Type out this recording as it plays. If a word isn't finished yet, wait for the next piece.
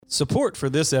Support for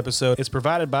this episode is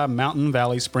provided by Mountain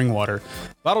Valley Spring Water,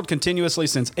 bottled continuously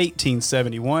since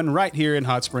 1871 right here in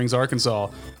Hot Springs, Arkansas.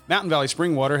 Mountain Valley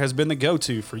Spring Water has been the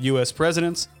go-to for U.S.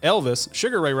 presidents, Elvis,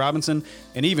 Sugar Ray Robinson,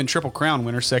 and even Triple Crown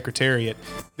winner Secretariat.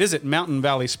 Visit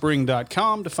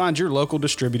mountainvalleyspring.com to find your local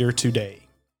distributor today.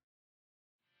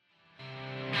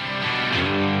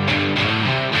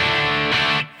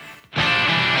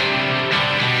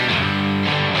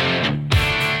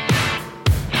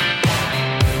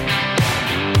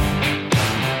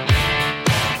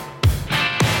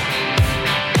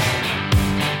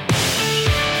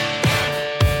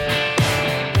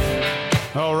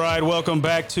 All right, welcome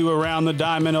back to Around the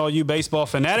Diamond, all you baseball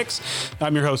fanatics.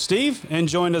 I'm your host, Steve, and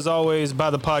joined as always by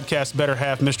the podcast better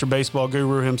half, Mr. Baseball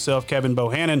Guru himself, Kevin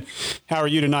Bohannon. How are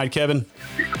you tonight, Kevin?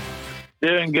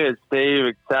 Doing good, Steve.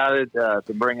 Excited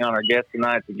to bring on our guest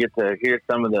tonight to get to hear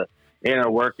some of the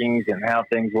inner workings and how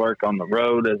things work on the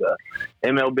road as a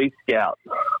MLB scout.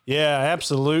 Yeah,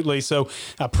 absolutely. So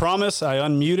I promise I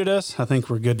unmuted us. I think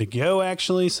we're good to go,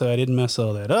 actually, so I didn't mess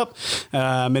all that up.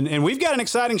 And we've got an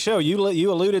exciting show. You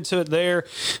alluded to it there.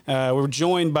 We're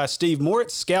joined by Steve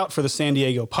Moritz, scout for the San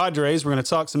Diego Padres. We're going to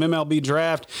talk some MLB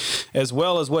draft as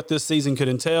well as what this season could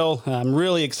entail. I'm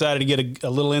really excited to get a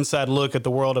little inside look at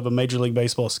the world of a Major League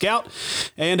Baseball scout.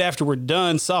 And after we're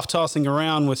done soft tossing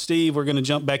around with Steve, we're going to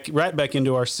jump right back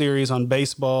into our series on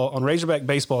Razorback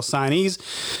baseball signees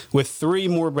with 3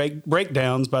 more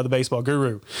breakdowns by the Baseball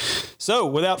Guru. So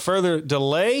without further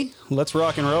delay, let's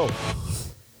rock and roll.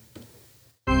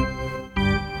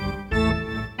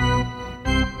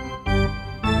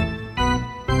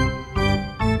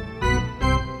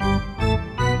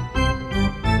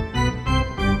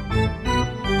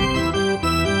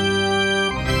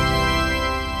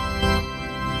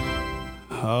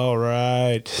 All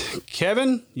right.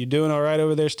 Kevin, you doing all right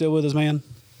over there still with us, man?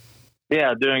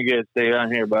 Yeah, doing good, Steve.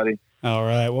 I'm here, buddy. All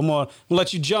right. Well, we'll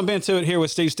let you jump into it here with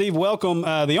Steve. Steve, welcome.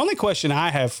 The only question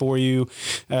I have for you,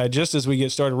 just as we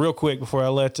get started real quick before I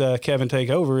let Kevin take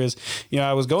over is,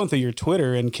 I was going through your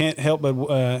Twitter and couldn't help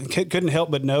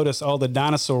but notice all the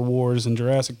dinosaur wars and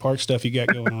Jurassic Park stuff you got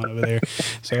going on over there.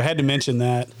 So I had to mention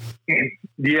that.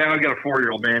 Yeah, I got a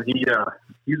 4-year-old, man. He's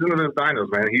into those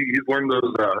dinos, man. He's learned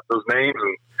those names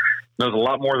and knows a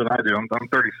lot more than I do. I'm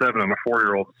 37 and a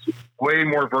 4-year-old. Way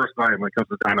more versed than I am when it comes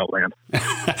to Dino Land.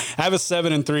 I have a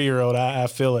 7 and 3-year-old. I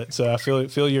feel it. So I feel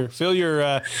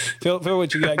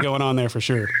what you got going on there for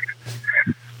sure.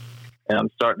 And I'm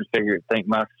starting to think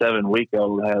my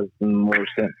 7-week-old has more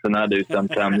sense than I do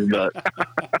sometimes, but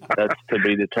that's to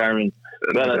be determined.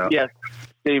 But yes,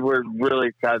 Steve, we're really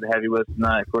excited to have you with us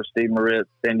tonight. Of course, Steve Moritz,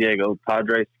 San Diego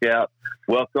Padres scout.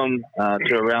 Welcome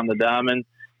to Around the Diamond.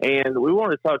 And we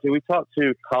wanted to talk to you. We talked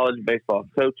to college baseball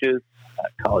coaches,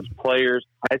 college players,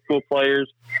 high school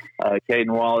players,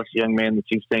 Caden Wallace, young man that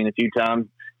you've seen a few times.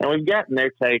 And we've gotten their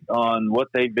take on what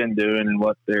they've been doing and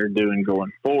what they're doing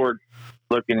going forward,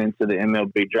 looking into the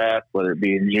MLB draft, whether it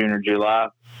be in June or July.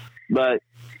 But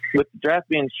with the draft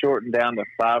being shortened down to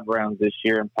 5 rounds this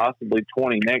year and possibly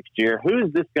 20 next year, who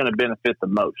is this going to benefit the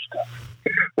most?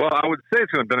 Well, I would say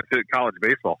it's going to benefit college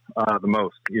baseball the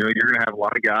most. You're going to have a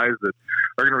lot of guys that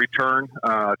are going to return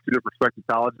to their respective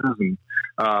colleges and,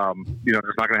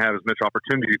 just not going to have as much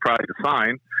opportunity probably to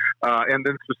sign. And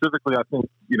then specifically, I think,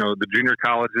 the junior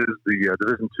colleges, the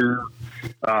Division II,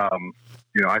 I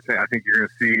think you're going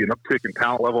to see an uptick in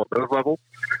talent level at those levels.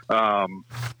 I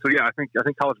think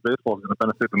college baseball is going to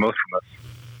benefit the most from this.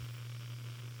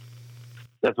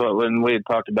 That's when we had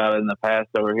talked about it in the past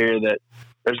over here, that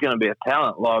there's going to be a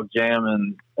talent log jam,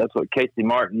 and that's what Casey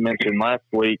Martin mentioned last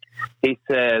week. He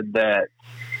said that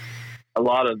a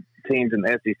lot of teams in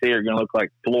the SEC are going to look like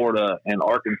Florida and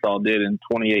Arkansas did in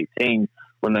 2018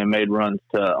 when they made runs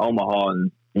to Omaha,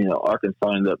 and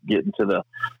Arkansas ended up getting to the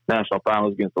national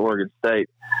finals against Oregon State.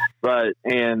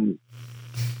 And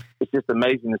it's just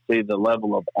amazing to see the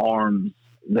level of arms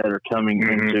that are coming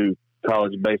into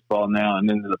college baseball now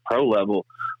and into the pro level.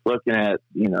 Looking at,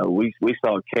 we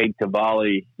saw Cade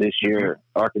Cavalli this year.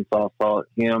 Arkansas saw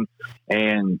him.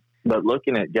 But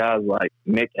looking at guys like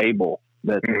Nick Abel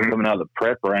that's coming out of the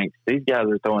prep ranks, these guys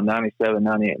are throwing 97,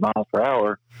 98 miles per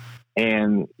hour.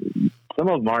 And some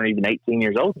of them aren't even 18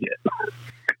 years old yet.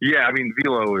 Yeah, I mean,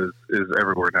 velo is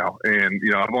everywhere now. And,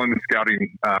 I've only been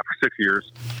scouting for 6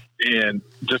 years. And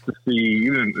just to see,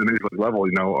 even in the level,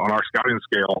 on our scouting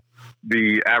scale,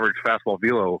 the average fastball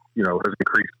velo, has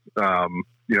increased, on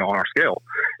our scale.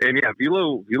 And yeah,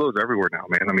 velo is everywhere now,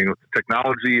 man. I mean, with the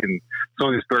technology and some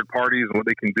of these third parties and what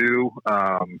they can do,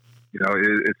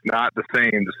 it's not the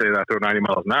same to say that I throw 90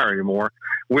 miles an hour anymore,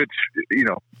 which,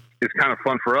 is kind of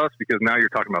fun for us because now you're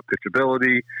talking about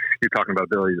pitchability, you're talking about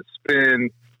ability to spin.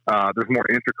 There's more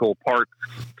integral parts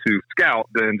to scout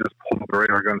than just pull the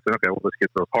radar gun and say, okay, well, let's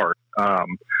get those hard.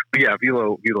 But yeah,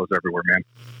 Velo's everywhere, man.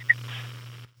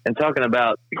 And talking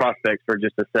about prospects for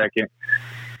just a second,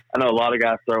 I know a lot of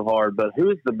guys throw hard, but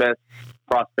who is the best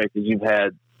prospect that you've had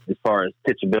as far as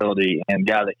pitchability and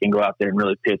guy that can go out there and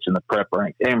really pitch in the prep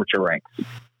ranks, amateur ranks?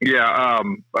 Yeah,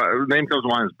 name comes to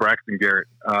mind is Braxton Garrett.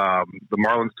 The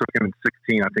Marlins took him in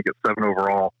 16, I think at 7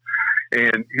 overall.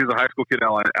 And he was a high school kid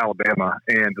out of Alabama.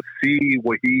 And to see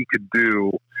what he could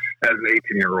do as an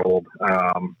 18-year-old,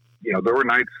 there were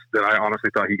nights that I honestly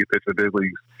thought he could pitch the big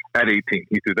leagues at 18.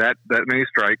 He threw that many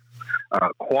strikes,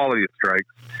 quality of strikes,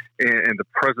 and the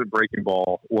present breaking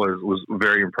ball was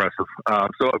very impressive.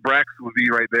 So Brax would be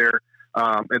right there.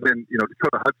 And then,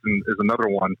 Dakota Hudson is another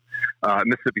one,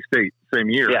 Mississippi State, same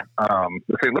year. Yeah.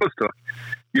 The St. Louis took.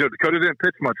 Dakota didn't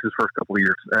pitch much his first couple of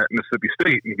years at Mississippi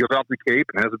State. And he goes out to the Cape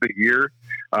and has a big year,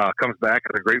 comes back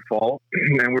at a great fall.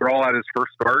 And we were all at his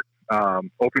first start,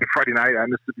 opening Friday night at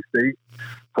Mississippi State,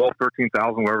 12,000,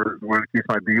 13,000, wherever the case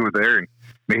might be, were there. And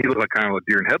he looked like kind of a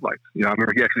deer in headlights. I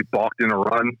remember he actually balked in a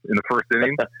run in the first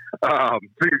inning. So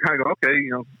you're kind of going, okay,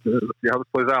 let's see how this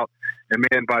plays out. And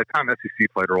man, by the time SEC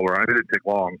played roll around, it didn't take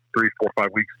long, 3, 4, 5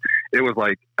 weeks. It was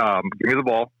like, give me the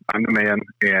ball, I'm the man,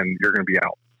 and you're going to be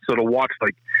out. So to watch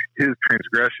like his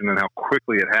transgression and how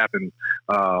quickly it happened,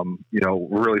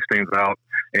 really stands out.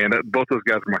 And both those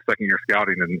guys were my second year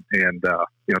scouting, and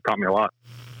taught me a lot.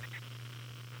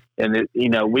 And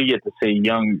we get to see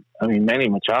Manny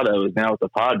Machado is now with the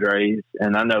Padres,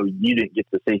 and I know you didn't get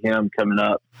to see him coming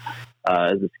up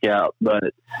as a scout, but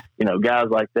guys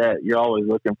like that, you're always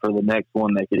looking for the next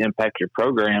one that could impact your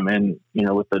program. And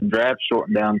with the draft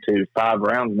shortened down to 5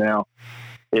 rounds now,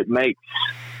 it makes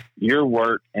your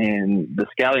work and the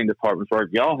scouting department's work.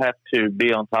 Y'all have to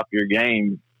be on top of your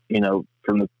game,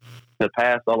 from the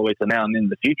past all the way to now and in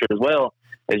the future as well,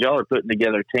 as y'all are putting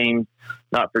together teams,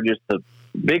 not for just the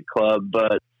big club,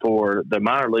 but for the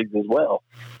minor leagues as well.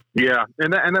 Yeah,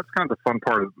 and that's kind of the fun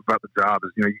part about the job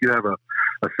is, you could have a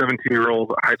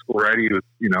 17-year-old high school ready with,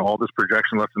 all this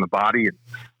projection left in the body, and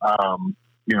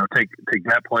take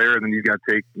that player, and then you got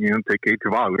to take Cade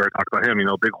Cavalli. We already talked about him,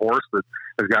 big horse that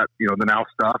has got the now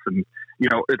stuff, and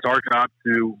it's our job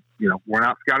to we're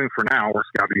not scouting for now, we're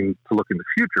scouting to look in the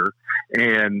future,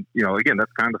 and again,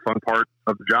 that's kind of the fun part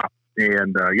of the job,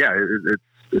 and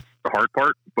it's the hard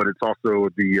part, but it's also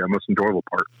the most enjoyable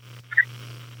part.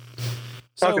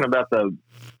 Talking about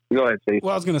go ahead, Steve.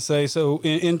 Well, I was going to say, so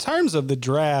in terms of the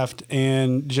draft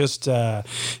and just, as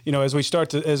we start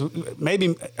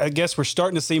to, I guess we're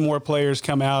starting to see more players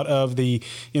come out of the,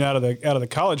 out of the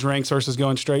college ranks versus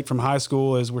going straight from high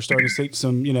school, as we're starting to see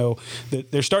some,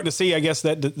 they're starting to see, I guess,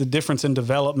 that the difference in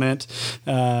development,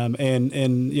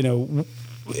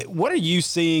 what are you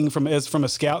seeing from a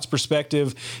scout's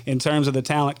perspective in terms of the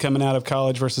talent coming out of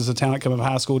college versus the talent coming out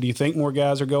of high school? Do you think more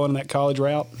guys are going that college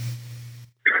route?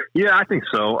 Yeah, I think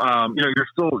so. You're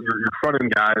still your front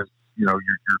end guys. Your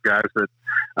guys that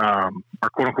are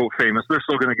quote unquote famous. They're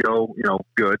still going to go,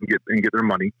 good and get their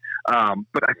money.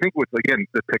 But I think with again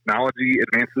the technology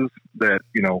advances that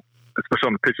especially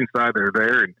on the pitching side, they're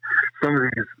there, and some of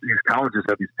these colleges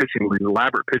have these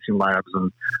elaborate pitching labs,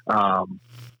 and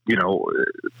the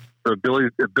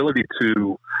ability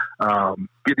to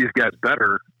get these guys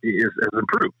better has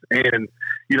improved. And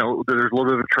there's a little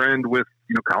bit of a trend with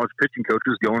college pitching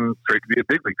coaches going straight to be a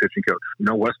big league pitching coach.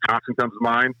 Wes Johnson comes to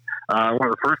mind. One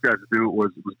of the first guys to do it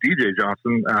was DJ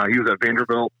Johnson. He was at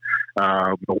Vanderbilt,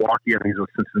 Milwaukee. I think he's with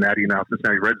Cincinnati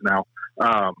Reds now.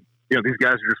 These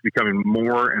guys are just becoming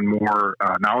more and more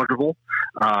knowledgeable,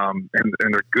 and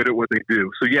they're good at what they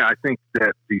do. So, yeah, I think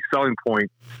that the selling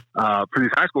point for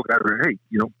these high school guys are, hey,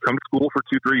 come to school for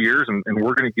 2-3 years, and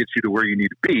we're going to get you to where you need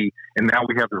to be. And now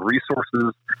we have the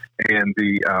resources and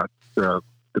the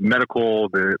medical,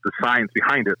 the science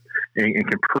behind it, and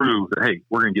can prove that, hey,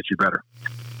 we're going to get you better.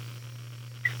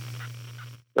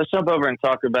 Let's jump over and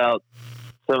talk about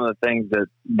some of the things that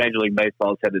Major League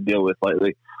Baseball has had to deal with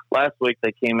lately. Last week,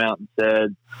 they came out and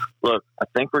said, look, I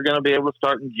think we're going to be able to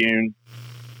start in June,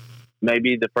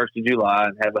 maybe the 1st of July,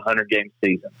 and have a 100-game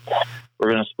season.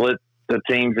 We're going to split the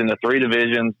teams into 3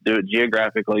 divisions, do it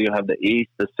geographically. You'll have the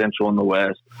East, the Central, and the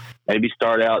West. Maybe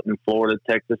start out in Florida,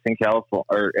 Texas, and California,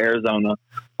 or Arizona,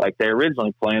 like they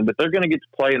originally planned, but they're going to get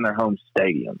to play in their home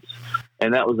stadiums.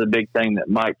 And that was a big thing that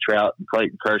Mike Trout and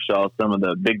Clayton Kershaw, some of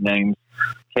the big names,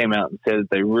 came out and said that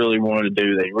they really wanted to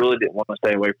do. They really didn't want to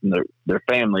stay away from their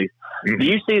families. Do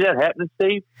you see that happening,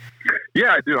 Steve?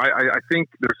 Yeah, I do. I think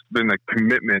there's been a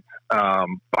commitment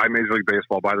by Major League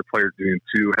Baseball, by the players union,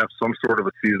 to have some sort of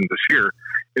a season this year.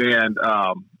 And,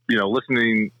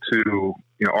 listening to,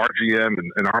 our GM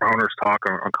and our owners talk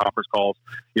on conference calls,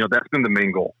 that's been the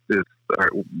main goal is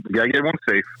we got to get everyone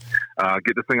safe,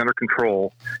 get this thing under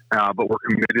control, but we're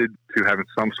committed to having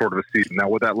some sort of a season. Now,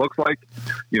 what that looks like,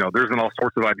 there's been all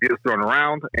sorts of ideas thrown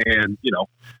around, and,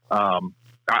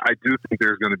 I do think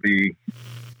there's going to be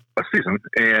a season,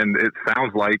 and it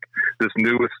sounds like this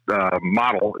newest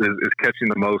model is catching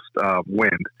the most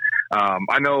wind.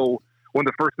 I know one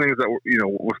of the first things that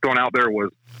was thrown out there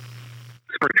was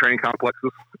spring training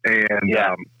complexes, and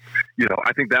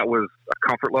I think that was a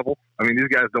comfort level. I mean, these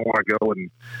guys don't want to go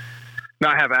and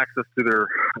not have access to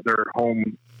their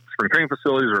home spring training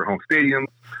facilities or home stadiums.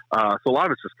 So a lot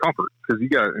of it's just comfort, because you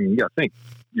got to think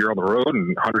you're on the road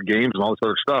and 100 games and all this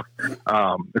other stuff.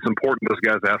 It's important those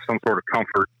guys have some sort of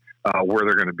comfort where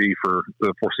they're going to be for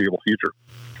the foreseeable future.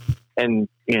 And,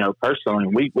 personally,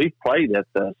 we've played at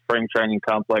the spring training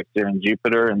complex here in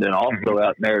Jupiter, and then also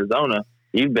out in Arizona.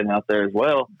 You've been out there as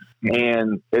well.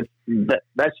 And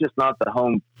that's just not the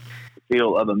home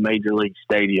field of a major league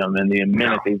stadium and the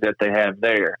amenities that they have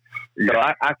there. Yeah. So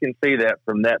I can see that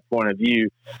from that point of view.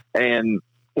 And,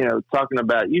 talking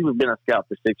about, you've been a scout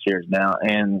for 6 years now,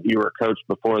 and you were a coach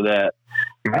before that.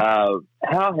 How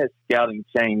has scouting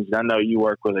changed? I know you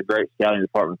work with a great scouting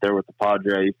department there with the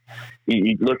Padres.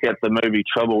 You look at the movie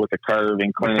Trouble with the Curve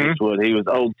in Clint Eastwood. He was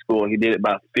old school. He did it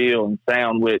by feel and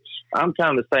sound, which I'm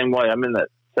kind of the same way. I'm in that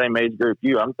same age group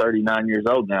you. I'm 39 years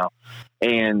old now,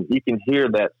 and you can hear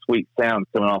that sweet sound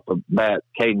coming off the bat.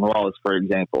 Caden Wallace, for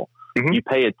example. You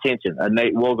pay attention. A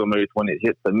Nate Wohlgemuth, when it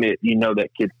hits the mitt, that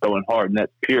kid's throwing hard, and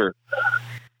that's pure.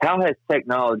 How has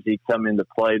technology come into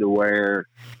play to where,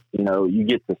 you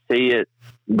get to see it,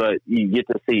 but you get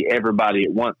to see everybody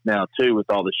at once now, too, with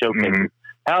all the showcases?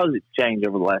 How has it changed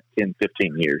over the last 10,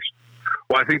 15 years?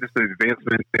 Well, I think just the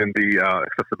advancement in the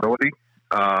accessibility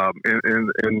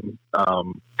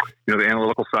the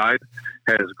analytical side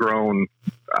has grown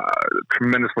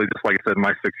tremendously, just like I said, in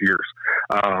my 6 years.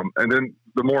 And then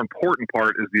the more important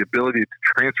part is the ability to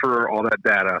transfer all that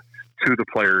data to the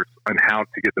players on how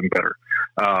to get them better.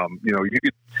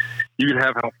 You could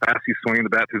have how fast he's swinging the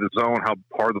bat through the zone, how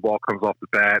hard the ball comes off the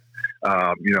bat,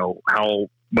 how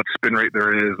much spin rate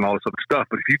there is, and all this other stuff.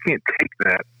 But if you can't take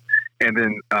that and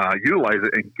then utilize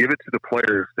it and give it to the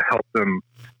players to help them,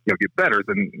 get better,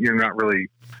 then you're not really,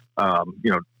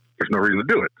 there's no reason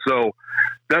to do it. So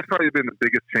that's probably been the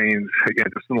biggest change, again,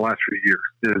 just in the last few years,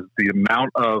 is the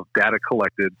amount of data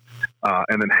collected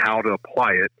and then how to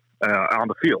apply it on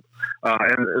the field.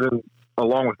 And then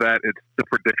along with that, it's the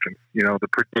prediction, the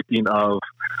predicting of,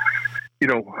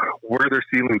 where their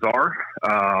ceilings are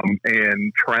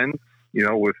and trends,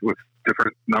 with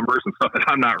different numbers and stuff that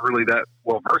I'm not really that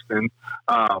well versed in.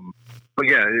 But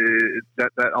yeah,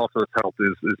 that also has helped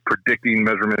is predicting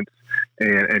measurements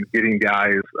and getting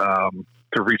guys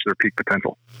to reach their peak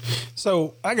potential.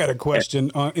 So I got a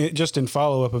question just in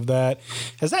follow-up of that.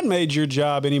 Has that made your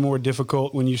job any more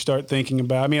difficult when you start thinking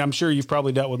about, I'm sure you've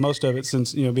probably dealt with most of it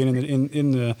since, being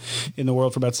in the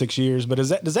world for about 6 years, but does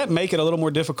that make it a little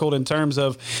more difficult in terms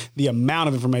of the amount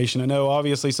of information? I know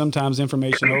obviously sometimes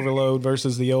information overload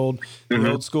versus the old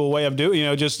school way of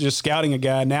doing, just scouting a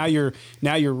guy. Now you're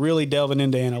really delving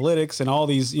into analytics and all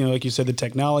these, like you said, the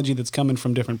technology that's coming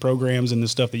from different programs and the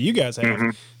stuff that you guys have.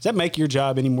 Does that make your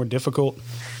job any more difficult?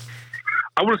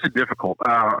 I wouldn't say difficult.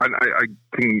 I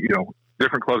can,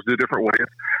 different clubs do different ways,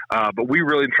 but we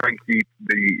really try and keep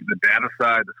the data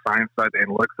side, the science side, the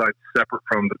analytics side separate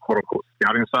from the quote unquote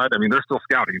scouting side. I mean, they're still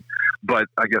scouting, but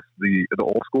I guess the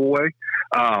old school way.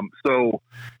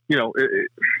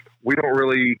 We don't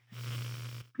really,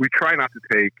 we try not to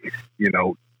take,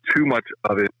 too much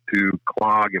of it to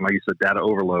clog and, like you said, data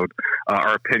overload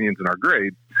our opinions and our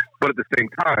grades. But at the same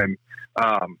time,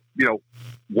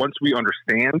 once we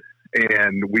understand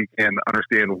and we can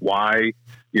understand why,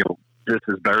 this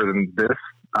is better than this,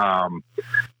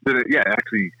 then it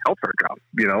actually helps our job,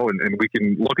 and we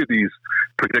can look at these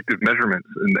predictive measurements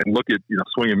and look at,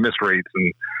 swing and miss rates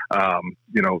and,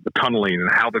 the tunneling and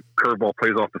how the curveball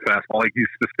plays off the fastball, like these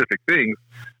specific things,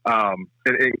 and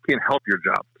it can help your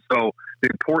job. So the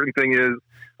important thing is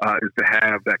to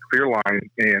have that clear line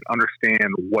and understand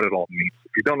what it all means.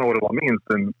 If you don't know what it all means,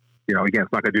 then, again,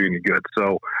 it's not going to do you any good.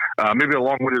 So maybe a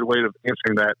long-winded way of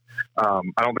answering that. I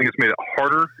don't think it's made it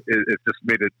harder. It's just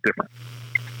made it different.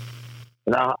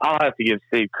 Now, I'll have to give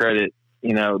Steve credit.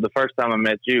 The first time I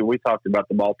met you, we talked about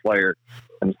the ball player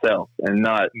himself and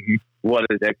not what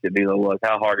his exit dealer was,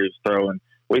 how hard he was throwing,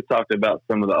 we talked about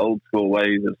some of the old school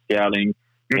ways of scouting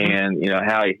and,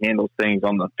 how he handles things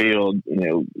on the field,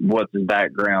 what's his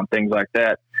background, things like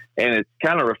that. And it's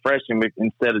kind of refreshing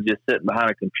instead of just sitting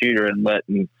behind a computer and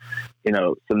letting,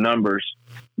 some numbers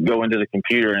go into the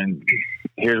computer and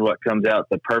here's what comes out,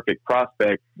 the perfect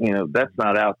prospect. That's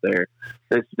not out there.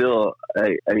 There's still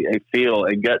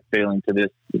a gut feeling to this,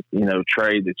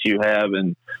 trade that you have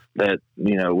and that,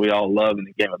 we all love in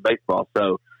the game of baseball.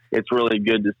 So it's really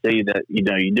good to see that, you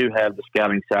do have the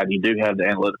scouting side, you do have the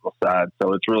analytical side.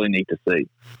 So it's really neat to see.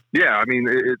 Yeah, I mean,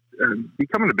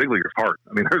 becoming a big leaguer is hard.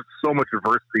 I mean, there's so much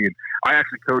adversity. And I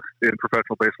actually coached in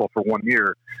professional baseball for 1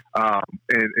 year,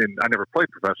 and I never played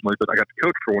professionally, but I got to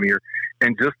coach for 1 year.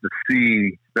 And just to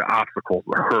see the obstacles,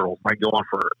 the hurdles, might go on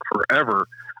for forever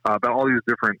about all these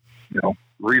different,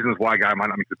 reasons why a guy might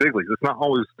not make the big leagues. It's not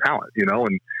always talent,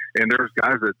 and there's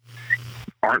guys that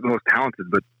aren't the most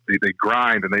talented, but they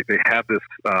grind and they have this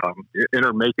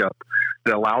inner makeup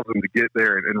that allows them to get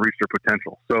there and reach their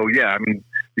potential. So, yeah, I mean,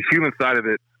 the human side of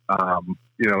it,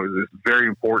 is very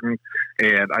important.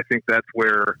 And I think that's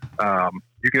where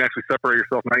you can actually separate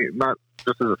yourself, not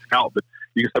just as a scout, but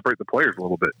you can separate the players a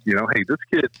little bit. Hey, this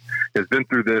kid has been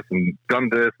through this and done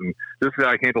this, and this is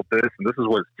how I handled this, and this is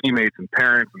what his teammates and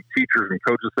parents and teachers and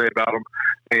coaches say about him.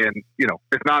 And,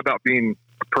 it's not about being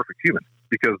a perfect human,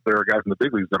 because there are guys in the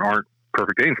big leagues that aren't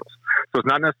perfect angels. So it's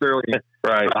not necessarily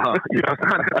right. It's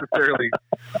not necessarily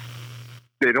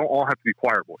they don't all have to be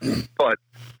choir boys, but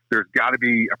there's got to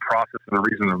be a process and a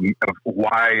reason of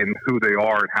why and who they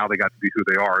are and how they got to be who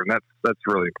they are, and that's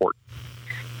really important.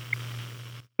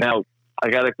 Now, I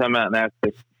got to come out and ask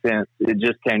this, since it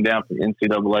just came down from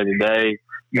NCAA today,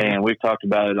 and we've talked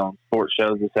about it on sports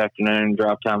shows this afternoon,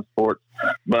 Drive Time Sports.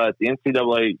 But the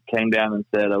NCAA came down and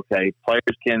said, okay,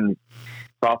 players can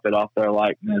profit off their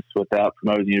likeness without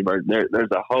promoting the university.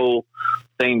 There's a whole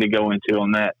thing to go into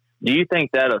on that. Do you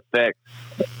think that affects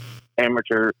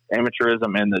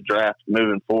amateurism in the draft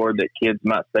moving forward, that kids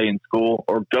might stay in school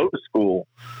or go to school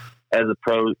as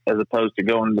opposed to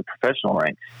going to the professional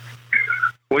ranks?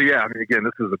 Well, yeah, I mean, again,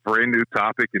 this is a brand new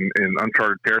topic in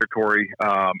uncharted territory.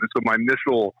 And so my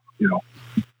initial,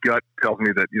 gut tells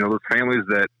me that, those families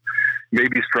that may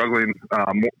be struggling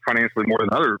financially more than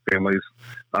other families,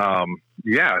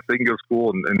 if they can go to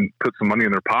school and put some money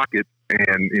in their pocket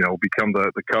and, become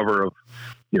the cover of,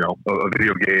 a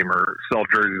video game or sell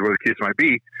jerseys, whatever the case might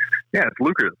be, yeah, it's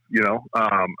lucrative, it's going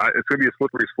to be a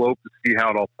slippery slope to see how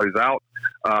it all plays out.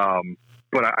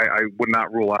 But I would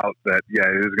not rule out that,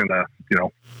 it is going to,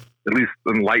 at least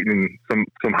enlighten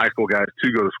some high school guys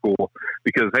to go to school,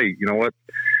 because, hey, you know what,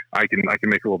 I can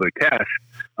make a little bit of cash.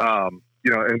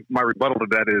 And my rebuttal to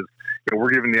that is,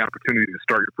 we're given the opportunity to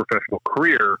start your professional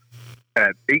career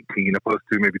at 18, opposed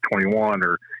to maybe 21,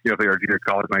 or, if they are junior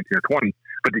college, 19 or 20,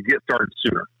 but to get started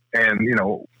sooner. And,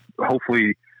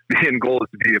 hopefully the end goal is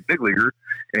to be a big leaguer.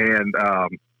 And,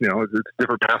 it's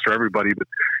different paths for everybody, but,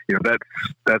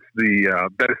 that's the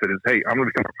benefit is, hey, I'm going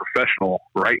to become a professional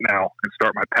right now and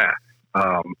start my path.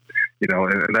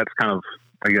 And that's kind of,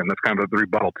 again, that's kind of the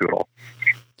rebuttal to it all.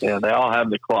 Yeah, they all have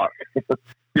the clock.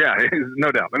 Yeah,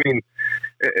 no doubt. I mean,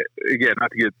 again,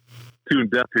 not to get too in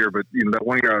depth here, but that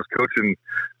 1 year I was coaching,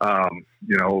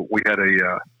 we had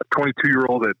a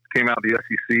 22-year-old that came out of the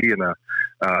SEC and a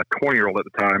 20-year-old at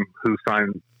the time who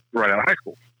signed right out of high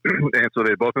school, and so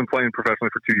they'd both been playing professionally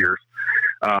for 2 years.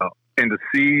 And to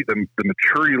see the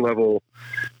maturity level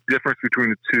difference between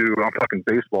the two, I'm talking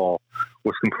baseball,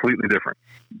 was completely different.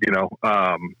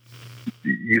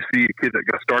 You see a kid that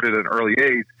got started at an early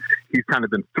age, he's kind of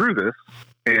been through this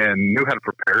and knew how to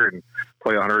prepare and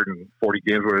play 140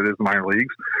 games, where it is in minor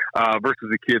leagues, versus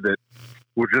a kid that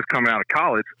was just coming out of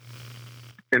college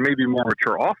and maybe more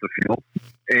mature off the field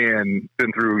and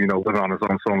been through, living on his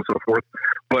own, so on and so forth,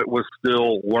 but was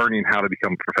still learning how to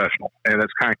become a professional. And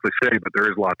that's kind of cliche, but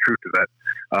there is a lot of truth to that.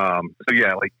 So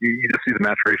yeah, like you just see the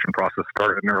maturation process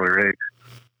start at an earlier age,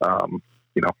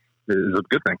 is a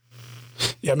good thing.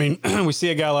 Yeah, I mean, we see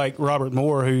a guy like Robert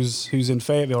Moore who's in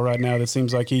Fayetteville right now that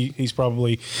seems like he's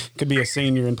probably could be a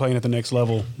senior and playing at the next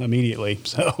level immediately.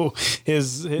 So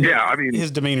his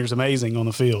demeanor's amazing on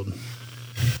the field.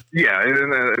 Yeah,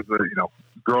 and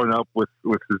growing up with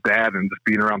his dad and just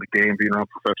being around the game, being around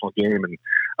the professional game, and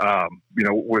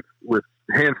with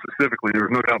him specifically, there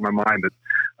was no doubt in my mind that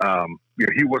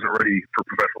he wasn't ready for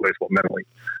professional baseball mentally.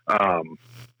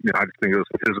 I just think it was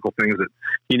some physical things that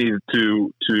he needed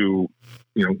to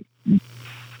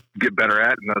get better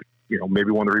at, and that's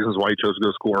maybe one of the reasons why he chose to go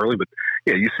to school early. But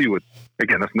yeah, you see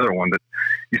that's another one that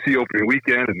you see opening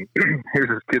weekend, and here's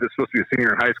this kid that's supposed to be a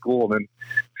senior in high school, and then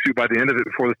shoot, by the end of it,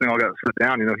 before this thing all got shut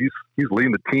down, he's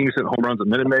leading the team. He's hitting home runs at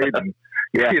Minute Maid, and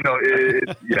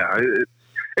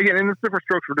again, and it's different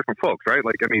strokes for different folks, right?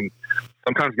 Like, I mean,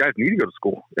 sometimes guys need to go to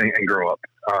school and grow up.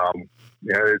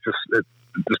 It just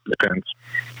depends.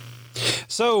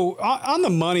 So on the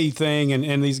money thing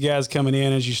and these guys coming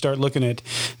in, as you start looking at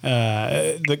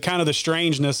the kind of the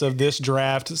strangeness of this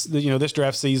draft, this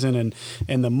draft season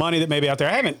and the money that may be out there.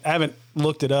 I haven't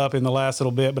looked it up in the last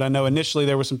little bit, but I know initially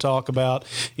there was some talk about,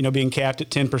 being capped at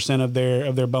 10% of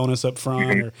their bonus up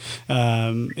front.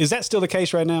 Mm-hmm. Is that still the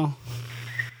case right now?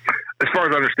 As far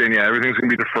as I understand, yeah, everything's going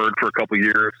to be deferred for a couple of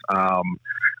years.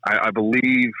 I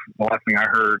believe the last thing I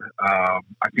heard, I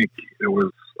think it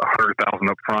was $100,000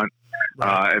 up front.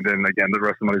 Right. And then again, the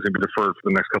rest of the money is going to be deferred for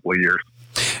the next couple of years.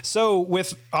 So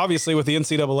obviously with the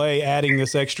NCAA adding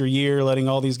this extra year, letting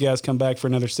all these guys come back for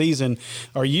another season,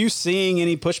 are you seeing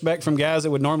any pushback from guys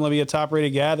that would normally be a top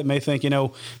rated guy that may think, if I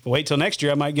wait till next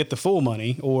year, I might get the full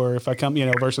money, or if I come,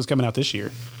 versus coming out this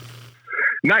year?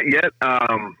 Not yet.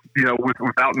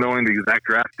 Without knowing the exact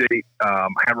draft date, I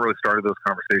haven't really started those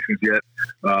conversations yet.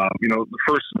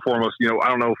 First and foremost, I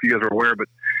don't know if you guys are aware, but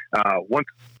once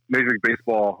Major League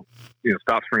Baseball,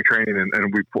 stopped spring training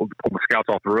and we pulled the scouts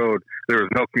off the road, there was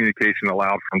no communication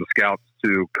allowed from the scouts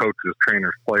to coaches,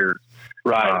 trainers, players,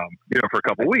 right? For a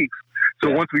couple of weeks. So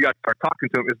once we got to start talking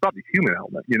to them, it's about the human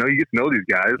element. You get to know these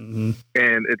guys, mm-hmm.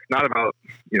 and it's not about,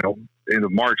 in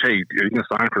March, hey, are you going to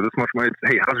sign for this much money? It's,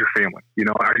 hey, how's your family?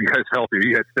 Are you guys healthy? Are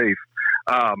you guys safe?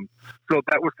 So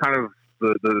that was kind of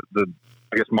the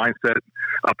I guess, mindset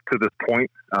up to this point.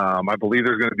 I believe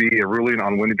there's going to be a ruling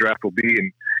on when the draft will be,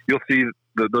 and you'll see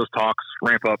those talks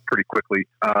ramp up pretty quickly.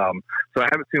 So I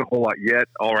haven't seen a whole lot yet.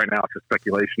 All right now, it's just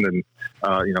speculation, and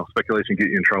speculation get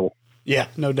you in trouble. Yeah,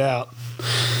 no doubt.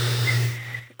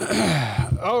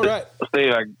 All right,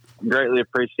 Steve, I greatly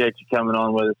appreciate you coming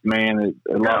on with us, man.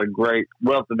 A lot of great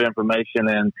wealth of information,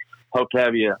 and hope to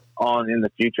have you on in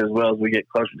the future as well as we get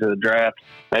closer to the draft.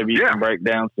 Maybe you can break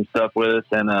down some stuff with us,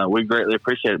 and we greatly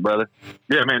appreciate it, brother.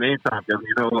 Yeah, man, anytime, Kevin.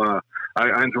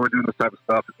 I enjoy doing this type of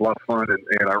stuff. It's a lot of fun,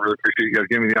 and I really appreciate you guys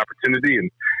giving me the opportunity. And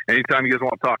anytime you guys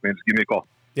want to talk, man, just give me a call.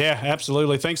 Yeah,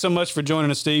 absolutely. Thanks so much for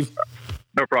joining us, Steve.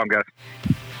 No problem, guys.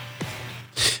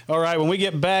 All right, when we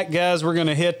get back, guys, we're going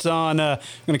to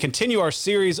continue our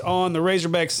series on the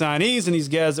Razorback signees and these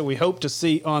guys that we hope to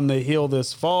see on the Hill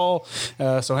this fall.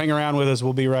 So hang around with us.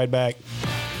 We'll be right back.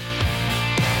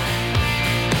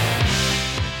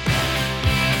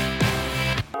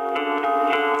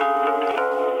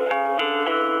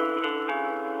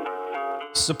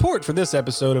 Support for this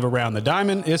episode of Around the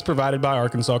Diamond is provided by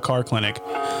Arkansas Car Clinic.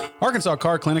 Arkansas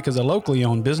Car Clinic is a locally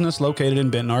owned business located in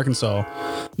Benton, Arkansas.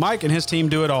 Mike and his team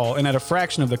do it all, and at a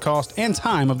fraction of the cost and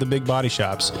time of the big body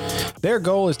shops. Their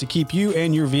goal is to keep you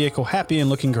and your vehicle happy and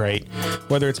looking great.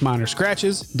 Whether it's minor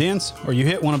scratches, dents, or you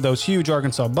hit one of those huge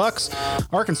Arkansas bucks,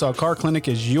 Arkansas Car Clinic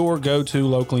is your go-to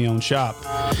locally owned shop.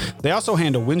 They also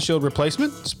handle windshield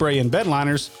replacement, spray and bed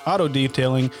liners, auto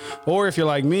detailing, or if you're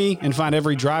like me and find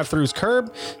every drive-thru's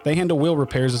curb, they handle wheel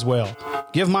repairs as well.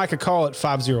 Give Mike a call at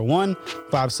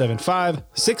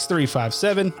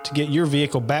 501-575-6357 to get your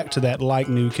vehicle back to that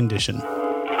like-new condition.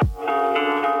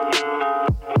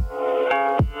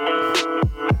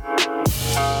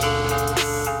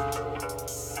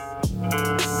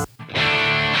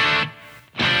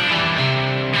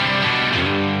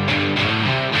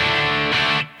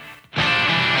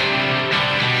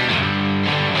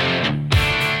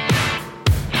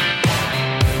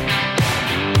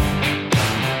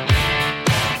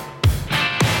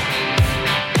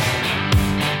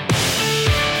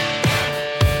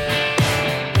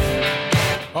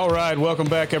 Welcome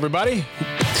back, everybody.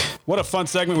 What a fun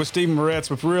segment with Steve Moretz.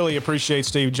 We really appreciate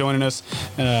Steve joining us.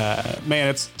 Man,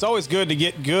 it's always good to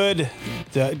get good,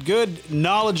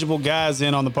 knowledgeable guys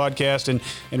in on the podcast and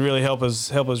really help us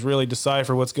really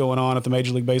decipher what's going on at the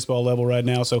Major League Baseball level right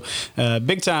now. So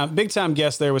big time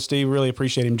guest there with Steve. Really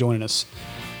appreciate him joining us.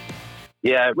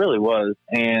 Yeah, it really was.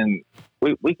 And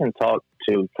we can talk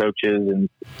to coaches and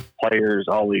players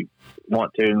all we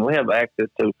want to, and we have access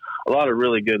to a lot of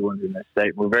really good ones in this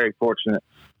state. We're very fortunate,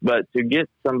 but to get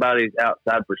somebody's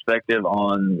outside perspective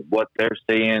on what they're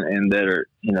seeing and that are,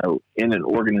 in an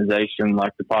organization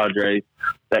like the Padres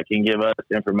that can give us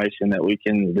information that we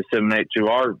can disseminate to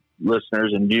our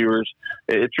listeners and viewers,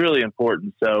 it's really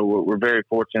important. So we're very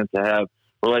fortunate to have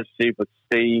a relationship with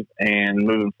Steve, and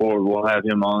moving forward, we'll have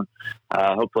him on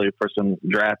hopefully for some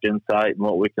draft insight and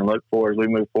what we can look for as we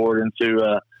move forward into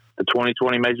the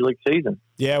 2020 Major League season.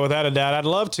 Yeah, without a doubt. I'd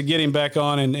love to get him back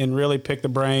on and really pick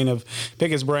his brain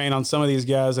on some of these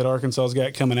guys that Arkansas's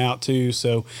got coming out too.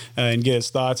 So and get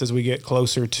his thoughts as we get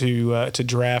closer to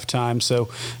draft time. So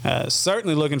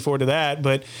certainly looking forward to that.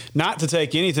 But not to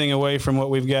take anything away from what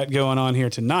we've got going on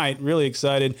here tonight. Really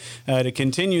excited to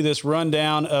continue this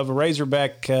rundown of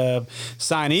Razorback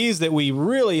signees that we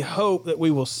really hope that we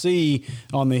will see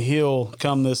on the Hill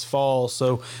come this fall.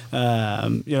 So a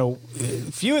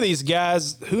few of these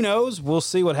guys, who knows? We'll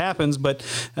see what happens. But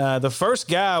the first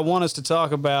guy I want us to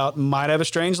talk about might have a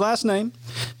strange last name,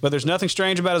 but there's nothing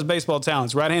strange about his baseball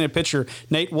talents. Right-handed pitcher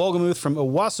Nate Wolgemuth from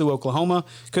Owasso, Oklahoma,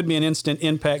 could be an instant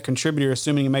impact contributor,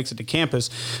 assuming he makes it to campus.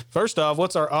 First off,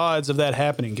 what's our odds of that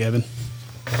happening, Kevin?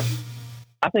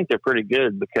 I think they're pretty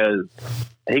good because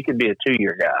he could be a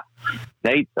 2-year guy.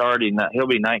 Nate's he'll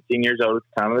be 19 years old at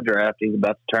the time of the draft. He's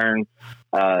about to turn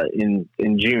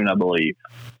in June, I believe.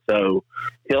 So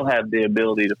he'll have the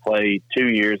ability to play 2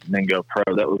 years and then go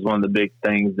pro. That was one of the big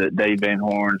things that Dave Van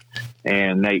Horn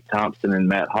and Nate Thompson and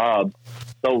Matt Hobbs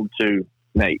sold to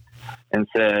Nate and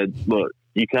said, look,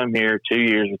 you come here 2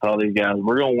 years with all these guys.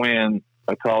 We're going to win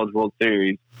a College World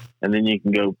Series, and then you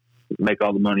can go make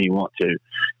all the money you want to.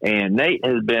 And Nate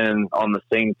has been on the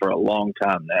scene for a long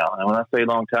time now. And when I say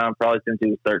long time, probably since he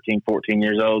was 13, 14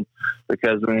 years old,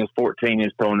 because when he was 14, he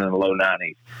was throwing in the low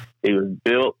 90s. He was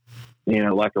built,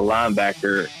 like a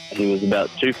linebacker. He was about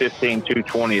 215,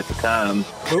 220 at the time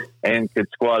and could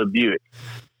squat a Buick.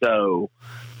 So,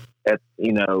 as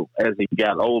he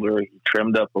got older, he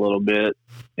trimmed up a little bit.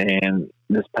 And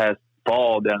this past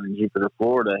fall down in Jupiter,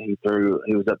 Florida, he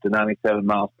was up to 97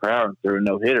 miles per hour and threw a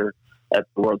no-hitter at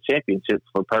the World Championships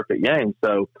for perfect game.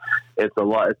 So it's been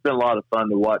a lot of fun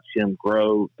to watch him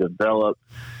grow, develop.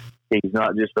 He's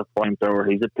not just a flamethrower,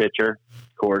 he's a pitcher.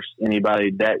 Of course,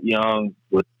 anybody that young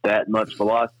with that much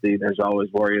velocity, there's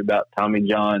always worry about Tommy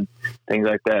John, things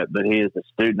like that. But he is a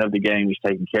student of the game. He's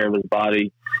taking care of his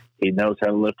body. He knows how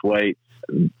to lift weights,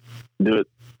 do it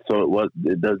so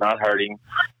it does not hurt him.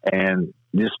 And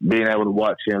just being able to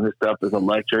watch him, his stuff is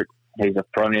electric. He's a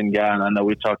front end guy, and I know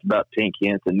we talked about Tink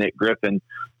Hintz and Nick Griffin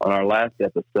on our last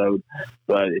episode.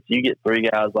 But if you get three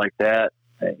guys like that,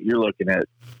 you're looking at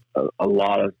a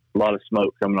lot of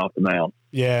smoke coming off the mound.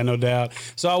 Yeah, no doubt.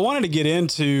 So I wanted to get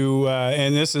into,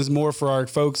 and this is more for our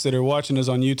folks that are watching us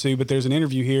on YouTube, but there's an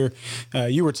interview here.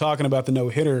 You were talking about the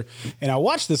no-hitter, and I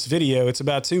watched this video. It's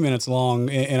about 2 minutes long,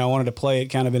 and I wanted to play it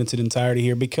kind of in its entirety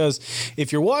here, because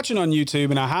if you're watching on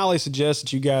YouTube, and I highly suggest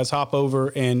that you guys hop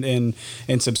over and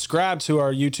subscribe to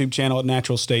our YouTube channel at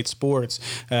Natural State Sports.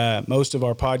 Most of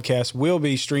our podcasts will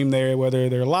be streamed there, whether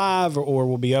they're live or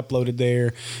will be uploaded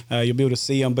there. You'll be able to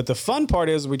see them. But the fun part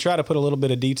is we try to put a little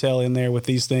bit of detail in there with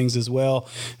these things as well,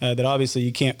 that obviously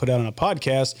you can't put out on a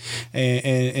podcast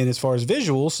and as far as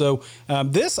visuals. So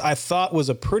this I thought was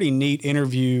a pretty neat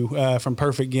interview from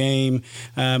Perfect Game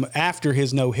after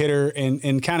his no-hitter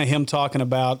and kind of him talking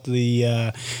about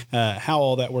the how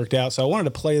all that worked out. So I wanted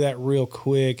to play that real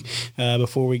quick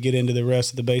before we get into the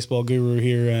rest of the baseball guru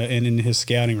here and in his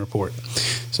scouting report.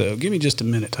 So give me just a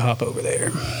minute to hop over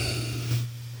there.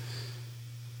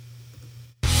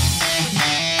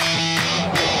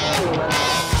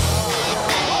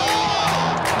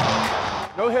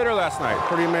 No-hitter last night.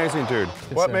 Pretty amazing, dude.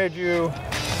 What made you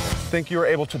think you were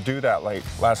able to do that late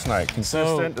last night?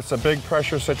 Consistent, it's a big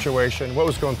pressure situation. What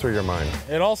was going through your mind?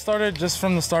 It all started just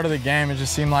from the start of the game. It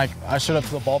just seemed like I showed up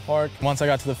to the ballpark. Once I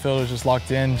got to the field, it was just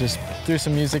locked in, just threw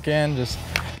some music in, just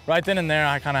right then and there,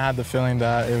 I kind of had the feeling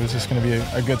that it was just going to be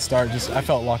a good start. I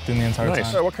felt locked in the entire time.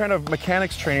 So what kind of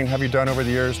mechanics training have you done over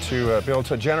the years to be able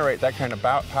to generate that kind of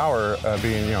power,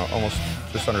 being almost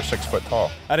just under 6 foot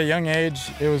tall? At a young age,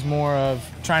 it was more of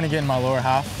trying to get in my lower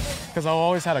half, because I've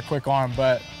always had a quick arm,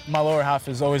 but my lower half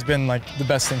has always been like the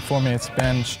best thing for me. It's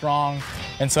been strong,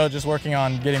 and so just working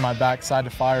on getting my backside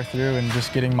to fire through and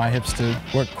just getting my hips to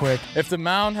work quick. If the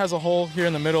mound has a hole here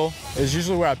in the middle, is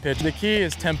usually where I pitch. The key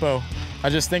is tempo. I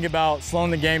just think about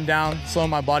slowing the game down, slowing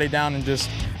my body down, and just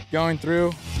going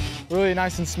through really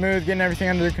nice and smooth, getting everything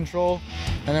under control.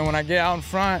 And then when I get out in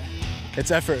front,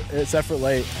 it's effort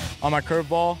late. On my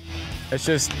curveball, it's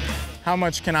just how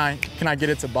much can I get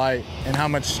it to bite, and how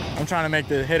much I'm trying to make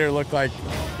the hitter look like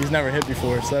he's never hit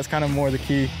before. So that's kind of more the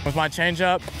key. With my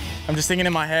changeup, I'm just thinking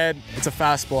in my head, it's a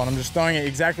fastball, and I'm just throwing it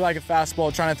exactly like a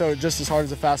fastball, trying to throw it just as hard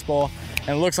as a fastball, and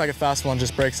it looks like a fastball and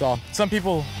just breaks off. Some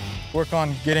people work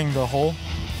on getting the hole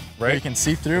where you can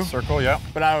see through. Circle, yeah.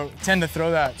 But I tend to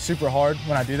throw that super hard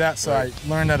when I do that, so I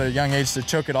learned at a young age to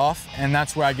choke it off, and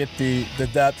that's where I get the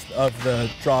depth of the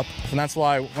drop. And that's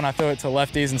why when I throw it to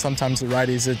lefties and sometimes the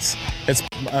righties, it's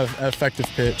an effective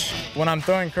pitch. When I'm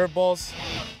throwing curveballs,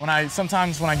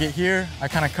 sometimes when I get here, I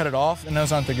kind of cut it off, and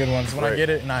those aren't the good ones. When I get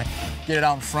it and I get it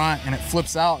out in front and it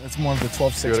flips out, it's more of the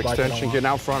 12-6 good extension, getting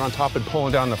out front on top and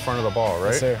pulling down the front of the ball,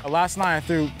 right? Yes, sir. Last night I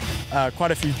threw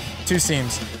quite a few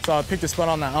two-seams, so I picked a spot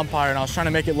on that umpire, and I was trying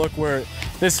to make it look where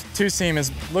this two-seam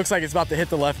looks like it's about to hit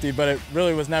the lefty, but it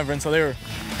really was never, and so they were...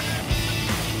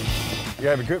 You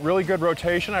have a really good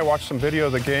rotation. I watched some video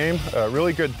of the game.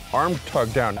 Really good arm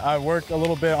tug down. I work a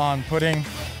little bit on putting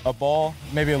a ball,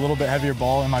 maybe a little bit heavier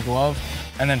ball in my glove,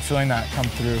 and then feeling that come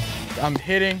through. I'm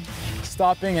hitting,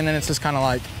 stopping, and then it's just kind of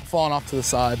like falling off to the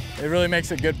side. It really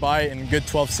makes a good bite and good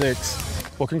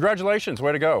 12-6. Well, congratulations.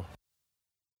 Way to go.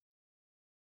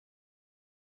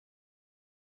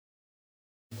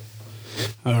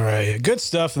 All right, good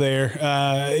stuff there.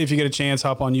 If you get a chance,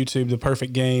 hop on YouTube, The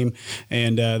Perfect Game,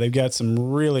 and they've got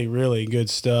some really, really good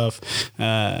stuff.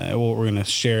 We're going to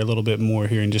share a little bit more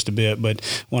here in just a bit, but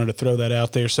wanted to throw that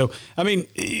out there. So, I mean,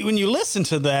 when you listen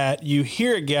to that, you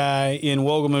hear a guy in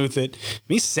Wolgemuth that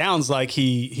he sounds like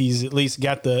he's at least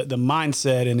got the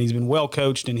mindset, and he's been well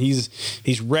coached, and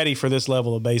he's ready for this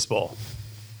level of baseball.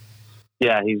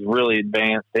 Yeah, he's really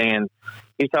advanced, and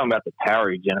he's talking about the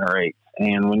power he generates.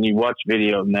 And when you watch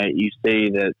video of Nate, you see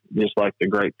that just like the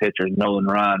great pitchers, Nolan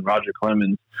Ryan, Roger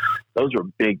Clemens, those were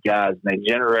big guys, and they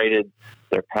generated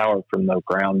their power from the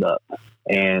ground up.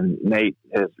 And Nate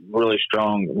has really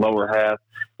strong lower half,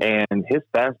 and his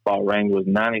fastball range was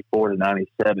 94 to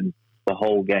 97 the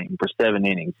whole game for 7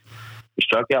 innings. He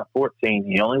struck out 14.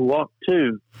 He only walked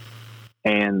 2.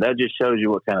 And that just shows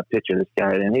you what kind of pitcher this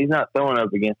guy is. And he's not throwing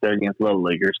up against little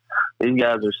leaguers. These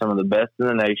guys are some of the best in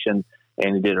the nation,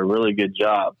 and he did a really good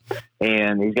job.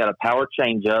 And he's got a power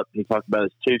changeup. He talked about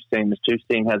his two-seam. His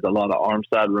two-seam has a lot of arm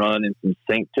side run and some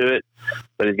sink to it,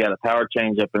 but he's got a power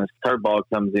changeup, and his curveball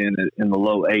comes in the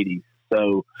low 80s.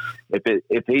 So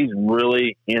if he's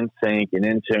really in sync and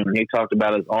in tune, he talked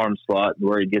about his arm slot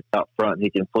where he gets out front and he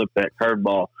can flip that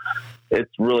curveball. It's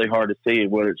really hard to see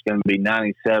whether it's going to be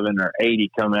 97 or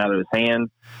 80 coming out of his hand.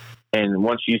 And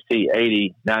once you see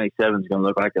 80, 97 is going to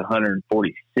look like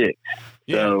 146.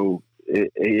 Yeah. So,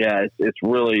 it's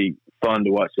really fun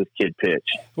to watch this kid pitch.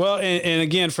 Well, and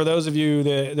again, for those of you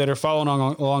that are following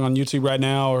along on YouTube right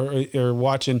now or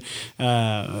watching,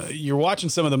 you're watching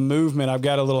some of the movement. I've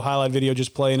got a little highlight video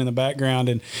just playing in the background,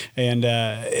 and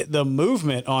the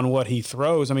movement on what he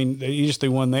throws. I mean, he just threw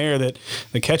one there that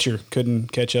the catcher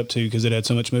couldn't catch up to because it had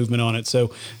so much movement on it.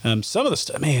 So some of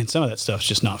that stuff's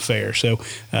just not fair. So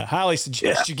highly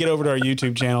suggest you get over to our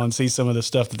YouTube channel and see some of the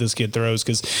stuff that this kid throws,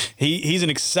 because he's an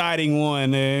exciting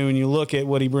one. When you look at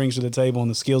what he brings to the table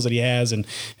and the skills that he has, and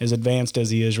as advanced as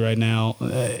he is right now,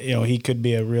 he could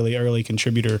be a really early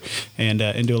contributor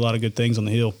and do a lot of good things on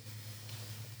the hill.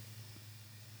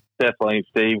 Definitely,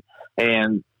 Steve.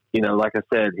 And like I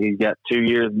said, he's got 2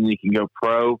 years and he can go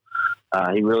pro.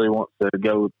 He really wants to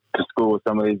go to school with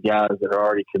some of these guys that are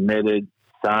already committed,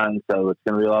 signed. So it's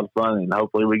going to be a lot of fun, and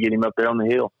hopefully we get him up there on the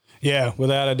hill. Yeah,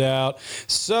 without a doubt.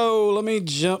 So let me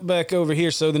jump back over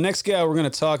here. So the next guy we're going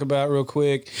to talk about real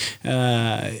quick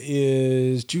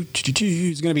is going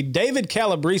to be David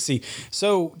Calabrese.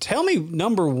 So tell me,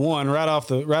 number one, right off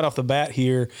the bat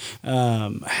here,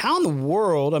 how in the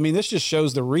world? I mean, this just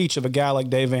shows the reach of a guy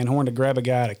like Dave Van Horn to grab a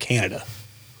guy out of Canada.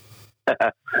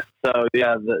 So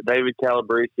David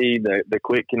Calabrese, the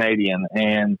quick Canadian,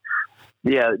 and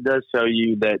it does show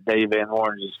you that Dave Van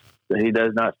Horn he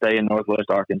does not stay in Northwest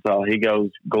Arkansas. He goes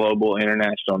global,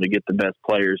 international to get the best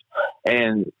players.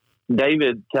 And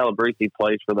David Calabrese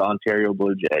plays for the Ontario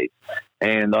Blue Jays.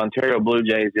 And the Ontario Blue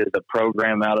Jays is a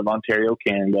program out of Ontario,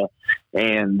 Canada.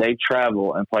 And they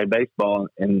travel and play baseball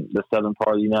in the southern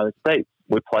part of the United States.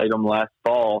 We played them last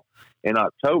fall in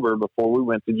October before we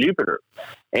went to Jupiter.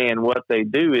 And what they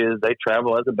do is they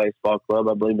travel as a baseball club.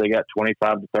 I believe they got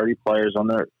 25 to 30 players on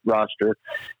their roster.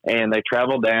 And they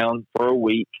travel down for a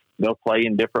week. They'll play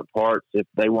in different parts. If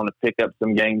they want to pick up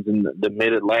some games in the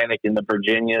Mid-Atlantic and the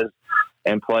Virginias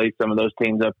and play some of those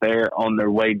teams up there on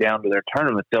their way down to their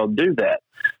tournament, they'll do that.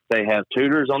 They have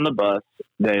tutors on the bus.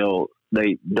 They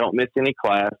don't miss any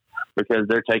class because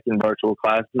they're taking virtual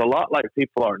classes, a lot like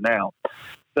people are now.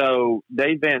 So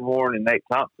Dave Van Horn and Nate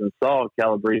Thompson saw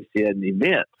Calabrese at an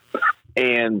event.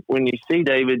 And when you see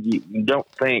David, you don't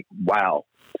think, wow,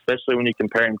 especially when you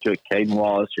compare him to a Caden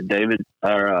Wallace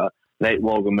or Nate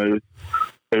Wolgemuth,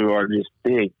 who are just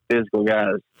big, physical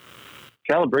guys.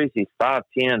 Calabrese's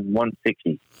 5'10",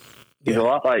 160. He's a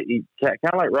lot like kind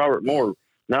of like Robert Moore,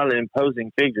 not an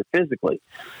imposing figure physically.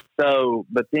 So,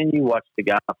 but then you watch the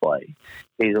guy play.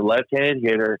 He's a left-handed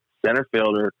hitter, center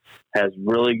fielder, has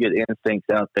really good instincts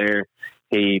out there.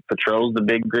 He patrols the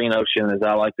big green ocean, as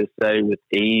I like to say, with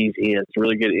ease. He has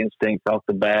really good instincts off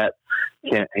the bat.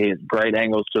 He has great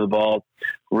angles to the ball.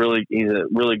 He's a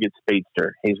really good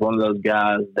speedster. He's one of those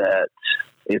guys that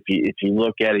if you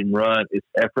look at him run, it's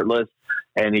effortless,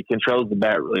 and he controls the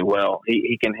bat really well.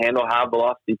 He can handle high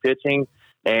velocity pitching,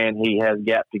 and he has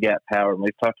gap to gap power. And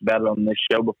we've talked about it on this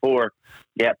show before.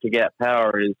 Gap to gap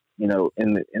power is in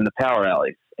the power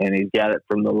alleys. And he's got it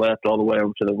from the left all the way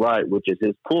over to the right, which is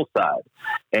his pull side.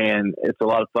 And it's a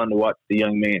lot of fun to watch the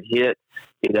young man hit.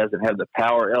 He doesn't have the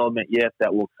power element yet.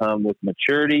 That will come with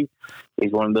maturity.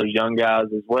 He's one of those young guys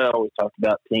as well. We talked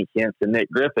about Tink Hence and Nick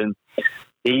Griffin.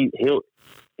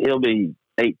 He'll be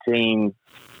 18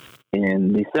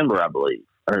 in December, I believe,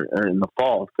 or in the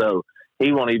fall. So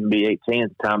he won't even be 18 at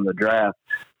the time of the draft.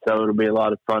 So it'll be a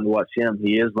lot of fun to watch him.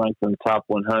 He is ranked in the top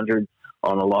 100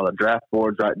 on a lot of draft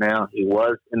boards right now. He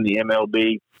was in the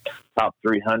MLB top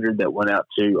 300 that went out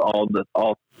to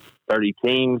all 30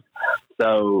 teams.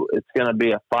 So it's going to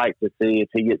be a fight to see if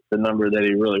he gets the number that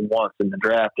he really wants in the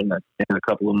draft in a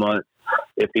couple of months,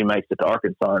 if he makes it to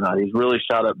Arkansas or not. He's really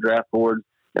shot up draft boards,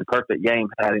 and Perfect Game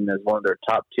had him as one of their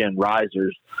top 10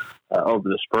 risers over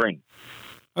the spring.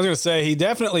 I was going to say, he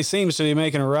definitely seems to be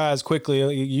making a rise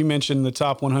quickly. You mentioned the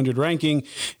top 100 ranking.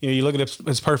 You look at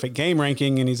his Perfect Game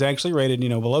ranking, and he's actually rated,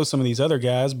 below some of these other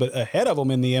guys, but ahead of them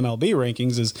in the MLB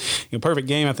rankings is, Perfect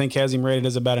Game, I think, has him rated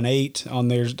as about an 8 on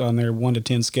their 1 to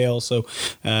 10 scale. So,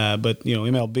 but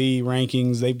MLB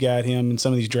rankings, they've got him in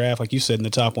some of these drafts, like you said, in the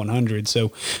top 100.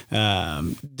 So,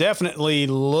 definitely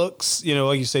looks,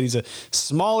 like you said, he's a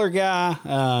smaller guy.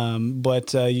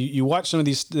 But you watch some of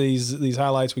these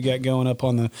highlights we got going up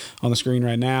on the screen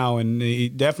right now, and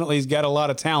he's got a lot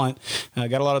of talent,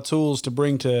 got a lot of tools to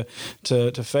bring to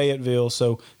Fayetteville.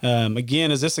 So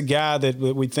again, is this a guy that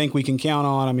we think we can count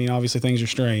on? I mean, obviously things are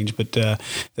strange, but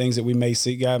things that we may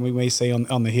see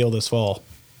on the hill this fall.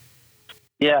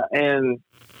 Yeah, and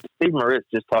Steve Moritz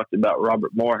just talked about Robert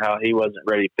Moore, how he wasn't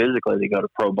ready physically to go to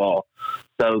pro ball.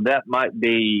 So that might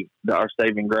be our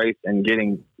saving grace in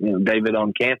getting David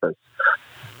on campus.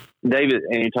 David,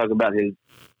 and you talk about his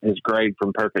grade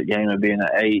from Perfect Game of being an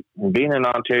 8. And being in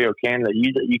Ontario, Canada,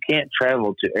 you can't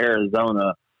travel to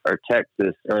Arizona or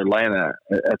Texas or Atlanta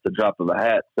at the drop of a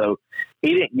hat. So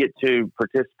he didn't get to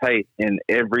participate in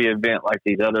every event like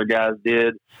these other guys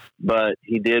did, but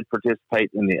he did participate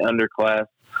in the underclass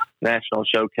national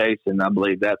showcase, and I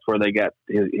believe that's where they got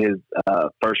his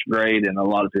first grade and a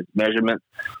lot of his measurements.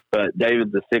 But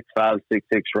David's a 6'5",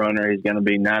 6'6" runner. He's going to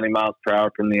be 90 miles per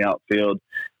hour from the outfield,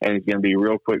 and he's going to be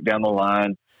real quick down the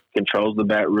line. Controls the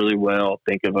bat really well.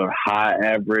 Think of a high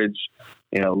average,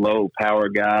 low power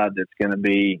guy that's going to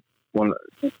be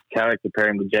kind of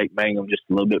comparing to Jake Mangum, just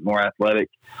a little bit more athletic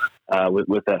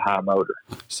with that high motor.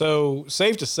 So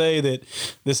safe to say that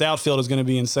this outfield is going to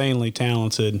be insanely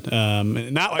talented.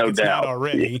 Not like no it's doubt. Not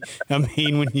already. I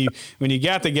mean, when you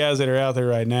got the guys that are out there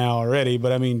right now already,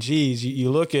 but I mean, geez,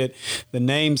 you look at the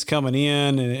names coming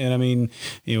in, and I mean,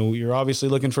 you're obviously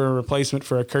looking for a replacement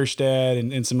for a Kerstad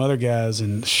and some other guys,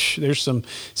 and there's some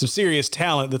serious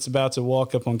talent that's about to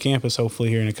walk up on campus hopefully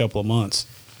here in a couple of months.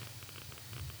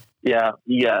 Yeah,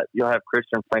 you'll have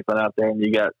Christian Franklin out there, and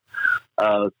you got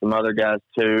some other guys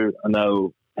too. I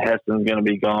know Heston's going to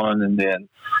be gone, and then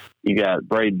you got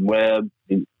Braden Webb.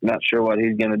 Not sure what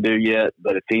he's going to do yet,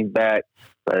 but if he's back,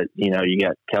 but you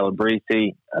got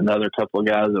Calabrese, another couple of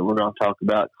guys that we're going to talk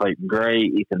about, Clayton Gray,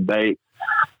 Ethan Bates.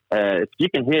 If you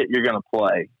can hit, you're going to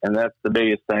play, and that's the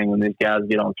biggest thing when these guys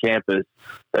get on campus.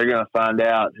 They're going to find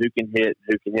out who can hit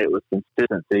with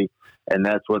consistency, and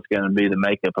that's what's going to be the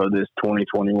makeup of this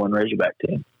 2021 Razorback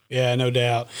team. Yeah, no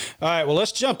doubt. All right, well,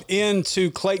 let's jump into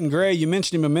Clayton Gray. You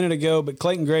mentioned him a minute ago, but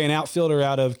Clayton Gray, an outfielder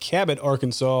out of Cabot,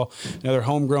 Arkansas, another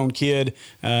homegrown kid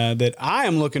that I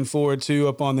am looking forward to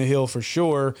up on the hill for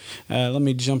sure. Let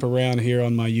me jump around here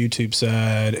on my YouTube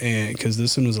side, because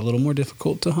this one was a little more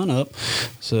difficult to hunt up.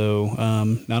 So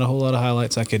not a whole lot of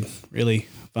highlights I could really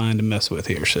find to mess with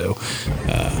here. So,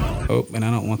 and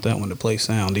I don't want that one to play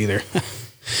sound either.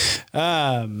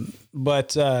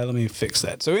 But let me fix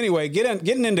that. So anyway,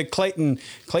 getting into Clayton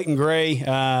Gray,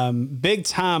 big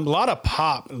time, a lot of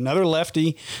pop, another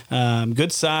lefty,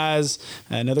 good size,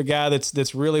 another guy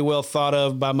that's really well thought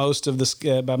of by most of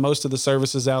the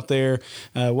services out there.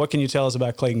 What can you tell us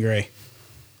about Clayton Gray?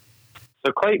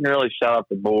 So Clayton really shot up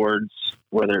the boards,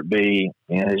 whether it be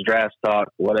his draft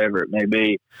stock, whatever it may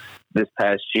be. this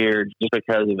past year just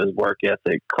because of his work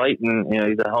ethic. Clayton,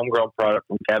 he's a homegrown product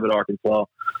from Cabot, Arkansas,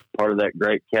 part of that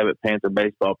great Cabot Panther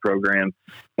baseball program,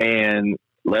 and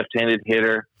left-handed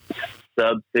hitter,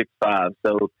 sub 6'5".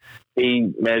 So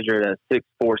he measured a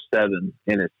 6'4"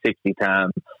 in his 60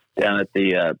 time down at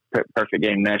the Perfect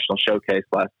Game National Showcase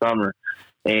last summer.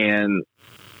 And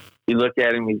you look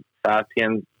at him, he's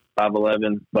 5'10",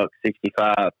 5'11",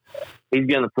 $165. He's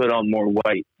going to put on more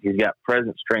weight. He's got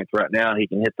present strength right now. He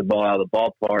can hit the ball out of the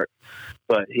ballpark,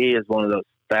 but he is one of those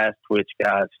fast twitch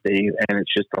guys, Steve, and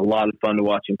it's just a lot of fun to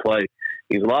watch him play.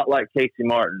 He's a lot like Casey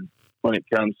Martin when it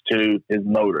comes to his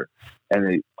motor,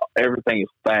 and everything is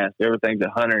fast. Everything's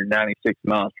 196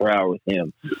 miles per hour with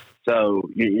him. So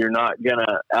you're not going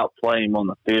to outplay him on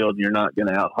the field. You're not going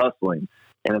to out-hustle him,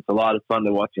 and it's a lot of fun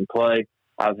to watch him play.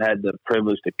 I've had the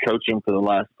privilege to coach him for the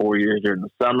last 4 years during the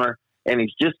summer, and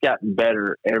he's just gotten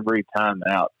better every time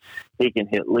out. He can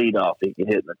hit leadoff. He can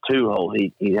hit in the 2-hole.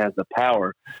 He has the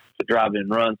power to drive in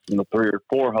runs from the 3 or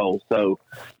 4 holes. So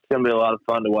it's going to be a lot of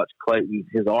fun to watch Clayton.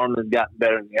 His arm has gotten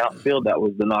better in the outfield. That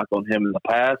was the knock on him in the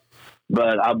past.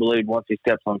 But I believe once he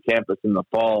steps on campus in the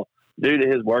fall, due to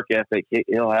his work ethic,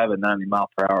 he'll have a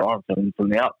 90-mile-per-hour arm coming from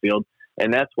the outfield.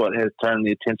 And that's what has turned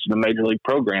the attention of major league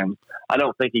programs. I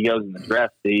don't think he goes in the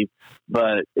draft, Steve,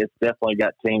 but it's definitely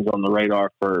got teams on the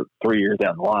radar for 3 years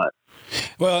down the line.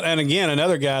 Well, and again,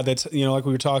 another guy that's, like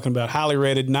we were talking about, highly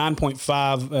rated,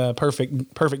 9.5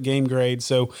 perfect game grade.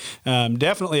 So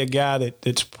definitely a guy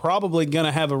that's probably going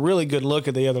to have a really good look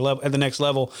at the other level, at the next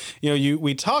level. You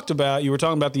were talking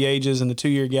about the ages and the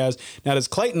 2-year guys. Now, does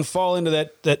Clayton fall into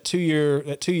that 2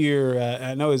 year?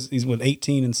 I know he's with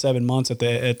 18 and 7 months at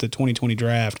the 2020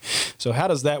 draft. So how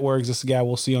does that work? Is this a guy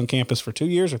we'll see on campus for 2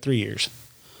 years or 3 years?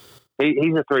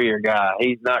 He's a 3-year guy.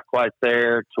 He's not quite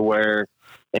there to where.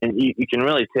 And you can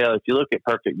really tell if you look at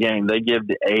Perfect Game, they give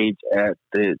the age at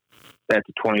the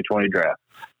 2020 draft.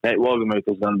 Nate Wohlgemuth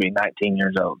is going to be 19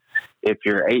 years old. If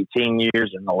you're 18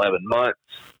 years and 11 months,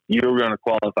 you're going to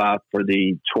qualify for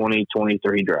the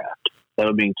 2023 draft.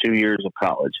 That'll be 2 years of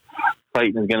college.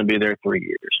 Clayton is going to be there 3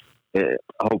 years.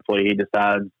 Hopefully he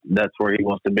decides that's where he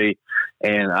wants to be.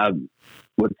 And I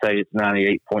would say it's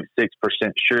 98.6%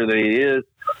 sure that he is.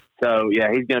 So, yeah,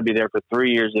 he's going to be there for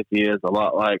 3 years if he is, a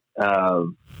lot like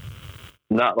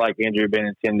not like Andrew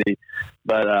Benintendi,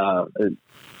 but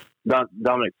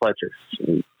Dominic Fletcher.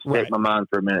 Right. Take my mind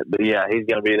for a minute. But, yeah, he's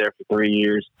going to be there for 3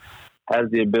 years. Has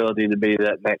the ability to be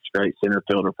that next great center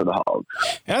fielder for the Hogs.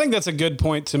 And I think that's a good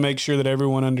point to make sure that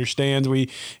everyone understands. When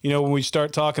we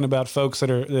start talking about folks that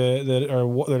are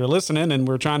listening and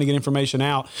we're trying to get information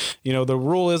out, the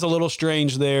rule is a little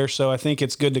strange there. So I think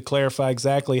it's good to clarify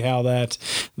exactly how that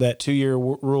 2 year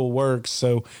rule works.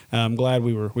 So I'm glad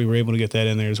we were able to get that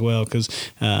in there as well because,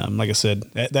 like I said,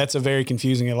 that's a very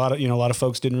confusing. A lot of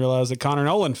folks didn't realize that Connor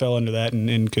Nolan fell into that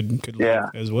and could yeah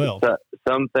as well.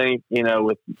 Some think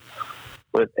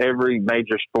with every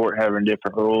major sport having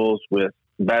different rules. With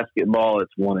basketball,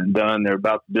 it's one and done. They're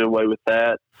about to do away with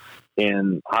that.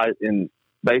 In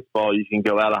baseball, you can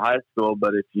go out of high school,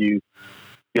 but if you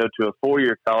go to a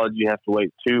 4-year college, you have to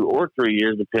wait 2 or 3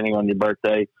 years, depending on your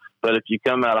birthday. But if you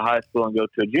come out of high school and go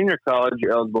to a junior college,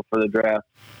 you're eligible for the draft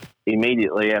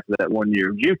immediately after that 1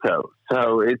 year of JUCO.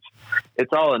 So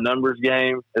it's all a numbers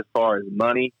game as far as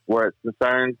money where it's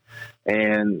concerned.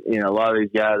 And, a lot of these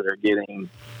guys are getting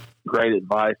great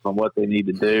advice on what they need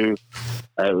to do.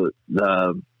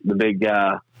 The big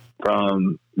guy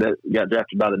that got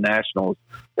drafted by the Nationals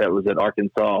that was at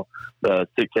Arkansas, the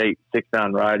 6'8",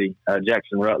 6'9" righty,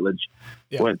 Jackson Rutledge,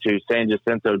 went to San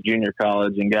Jacinto Junior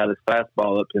College and got his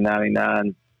fastball up to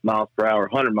 99 miles per hour,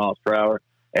 100 miles per hour,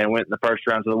 and went in the first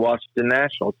round to the Washington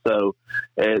Nationals. So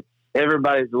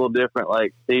everybody's a little different.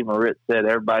 Like Steve Moritz said,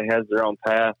 everybody has their own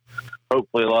path.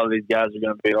 Hopefully a lot of these guys are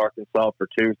going to be at Arkansas for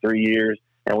 2 or 3 years,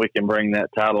 and we can bring that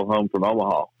title home from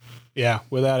Omaha. Yeah,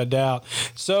 without a doubt.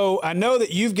 So I know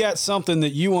that you've got something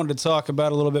that you wanted to talk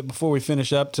about a little bit before we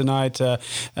finish up tonight.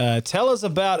 Tell us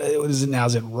about, what is it now?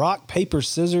 Is it rock, paper,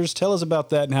 scissors? Tell us about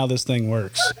that and how this thing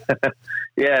works.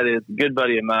 Yeah, it is. A good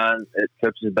buddy of mine that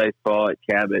coaches baseball at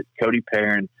Cabot, Cody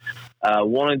Perrin,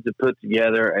 wanted to put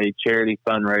together a charity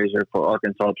fundraiser for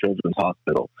Arkansas Children's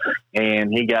Hospital.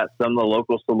 And he got some of the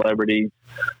local celebrities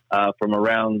from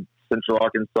around Central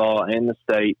Arkansas and the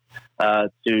state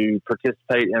to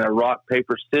participate in a rock,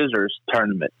 paper, scissors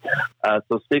tournament.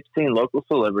 So 16 local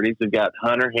celebrities. We've got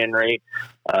Hunter Henry,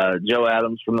 Joe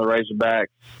Adams from the Razorbacks,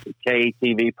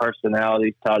 KATV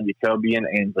personalities, Todd Jacobian,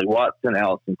 Ansley Watson,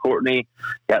 Allison Courtney.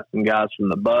 Got some guys from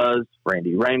the Buzz,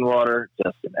 Randy Rainwater,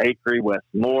 Justin Acree, Wes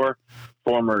Moore,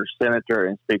 former Senator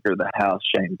and Speaker of the House,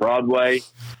 Shane Broadway,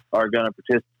 are going to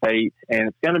participate. And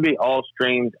it's going to be all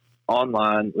streamed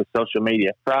online with social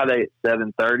media Friday at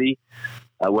 7:30,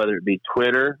 whether it be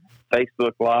Twitter,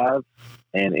 Facebook Live,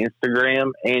 and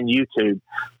Instagram and YouTube.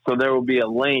 So there will be a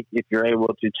link if you're able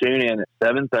to tune in at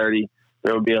 7:30.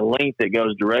 There will be a link that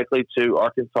goes directly to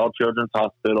Arkansas Children's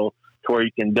Hospital to where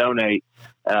you can donate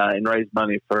and raise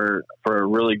money for a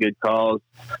really good cause.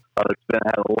 It's been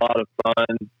had a lot of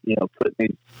fun,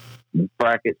 putting these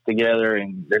brackets together,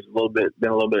 and there's been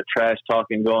a little bit of trash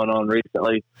talking going on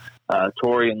recently.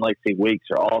 Tori and Lexi Weeks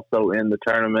are also in the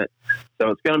tournament,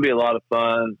 so it's going to be a lot of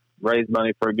fun. Raise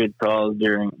money for a good cause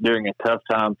during a tough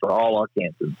time for all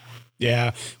Arkansans.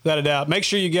 Yeah, without a doubt. Make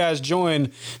sure you guys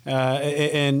join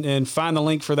and find the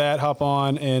link for that. Hop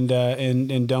on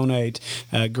and donate.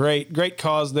 Great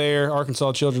cause there.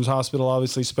 Arkansas Children's Hospital,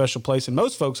 obviously special place in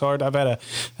most folks' heart. I've had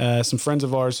some friends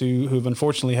of ours who've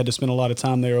unfortunately had to spend a lot of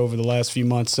time there over the last few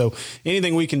months. So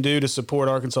anything we can do to support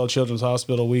Arkansas Children's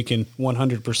Hospital, we can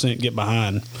 100% get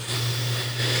behind.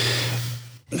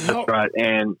 That's right.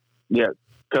 And yeah,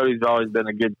 Cody's always done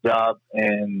a good job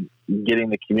in getting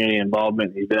the community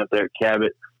involvement. He's been up there at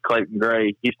Cabot, Clayton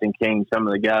Gray, Houston King, some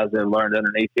of the guys that have learned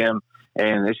underneath him.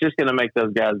 And it's just going to make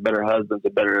those guys better husbands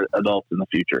and better adults in the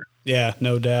future. Yeah,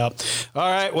 no doubt. All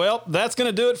right, well, that's going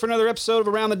to do it for another episode of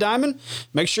Around the Diamond.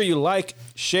 Make sure you like,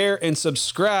 share, and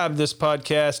subscribe this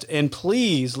podcast, and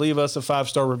please leave us a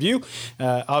 5-star review.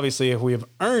 Obviously, if we have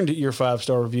earned your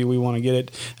 5-star review, we want to get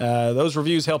it. Those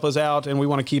reviews help us out, and we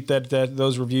want to keep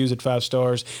those reviews at 5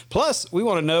 stars. Plus, we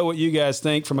want to know what you guys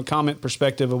think from a comment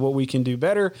perspective of what we can do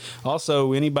better.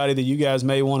 Also, anybody that you guys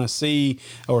may want to see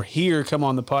or hear come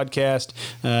on the podcast,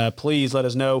 please let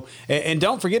us know. And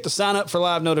don't forget to sign up for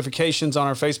live notifications on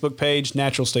our Facebook page,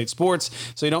 Natural State Sports,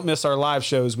 so you don't miss our live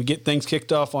shows. We get things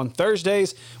kicked off on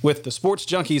Thursdays with the Sports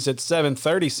Junkies at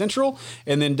 7:30 Central,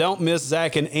 and then don't miss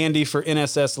Zach and Andy for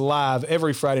NSS Live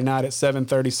every Friday night at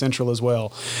 7:30 Central as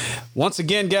well. Once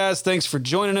again, guys, thanks for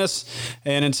joining us,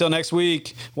 and until next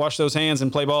week, wash those hands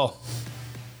and play ball.